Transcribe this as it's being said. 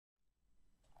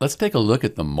Let's take a look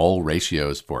at the mole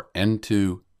ratios for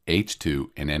N2 H2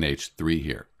 and NH3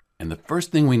 here. And the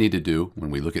first thing we need to do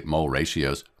when we look at mole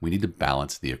ratios, we need to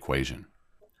balance the equation.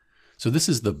 So this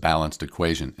is the balanced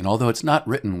equation, and although it's not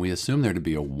written, we assume there to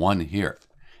be a 1 here.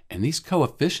 And these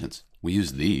coefficients, we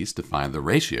use these to find the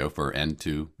ratio for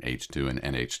N2, H2, and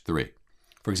NH3.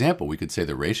 For example, we could say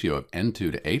the ratio of N2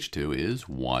 to H2 is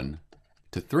 1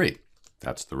 to 3.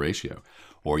 That's the ratio.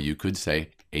 Or you could say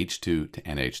H2 to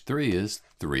NH3 is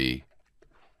 3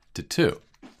 to 2.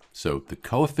 So the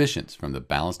coefficients from the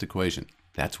balanced equation,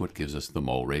 that's what gives us the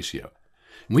mole ratio.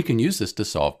 And we can use this to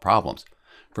solve problems.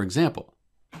 For example,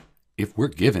 if we're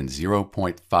given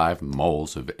 0.5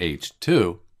 moles of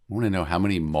H2, we want to know how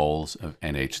many moles of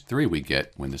NH3 we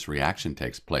get when this reaction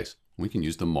takes place. We can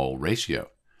use the mole ratio.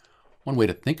 One way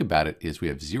to think about it is we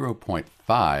have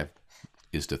 0.5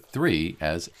 is to 3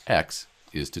 as x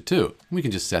is to 2. We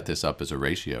can just set this up as a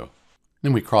ratio.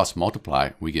 Then we cross multiply,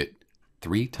 we get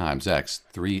 3 times x,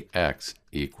 3x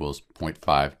equals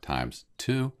 0.5 times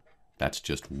 2. That's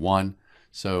just 1.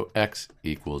 So x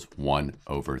equals 1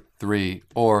 over 3,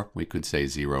 or we could say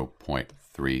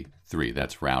 0.33.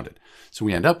 That's rounded. So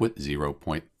we end up with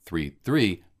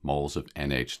 0.33 moles of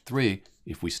NH3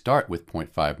 if we start with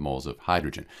 0.5 moles of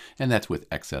hydrogen, and that's with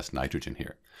excess nitrogen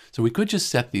here. So we could just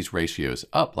set these ratios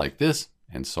up like this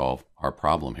and solve our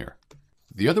problem here.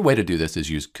 The other way to do this is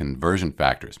use conversion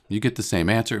factors. You get the same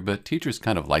answer, but teachers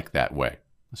kind of like that way.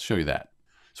 Let's show you that.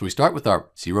 So we start with our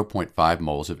 0.5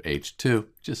 moles of H2,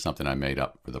 just something I made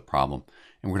up for the problem,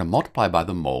 and we're going to multiply by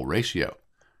the mole ratio.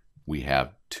 We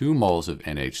have 2 moles of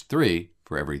NH3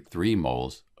 for every 3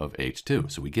 moles of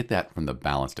H2. So we get that from the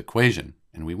balanced equation,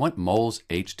 and we want moles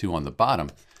H2 on the bottom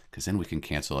because then we can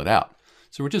cancel it out.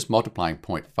 So we're just multiplying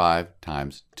 0.5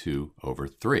 times 2 over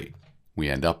 3. We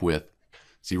end up with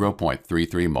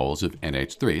 0.33 moles of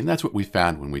NH3, and that's what we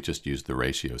found when we just used the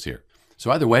ratios here.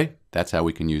 So either way, that's how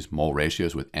we can use mole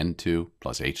ratios with N2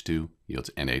 plus H2 yields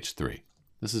NH3.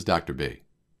 This is Dr. B.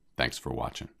 Thanks for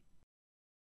watching.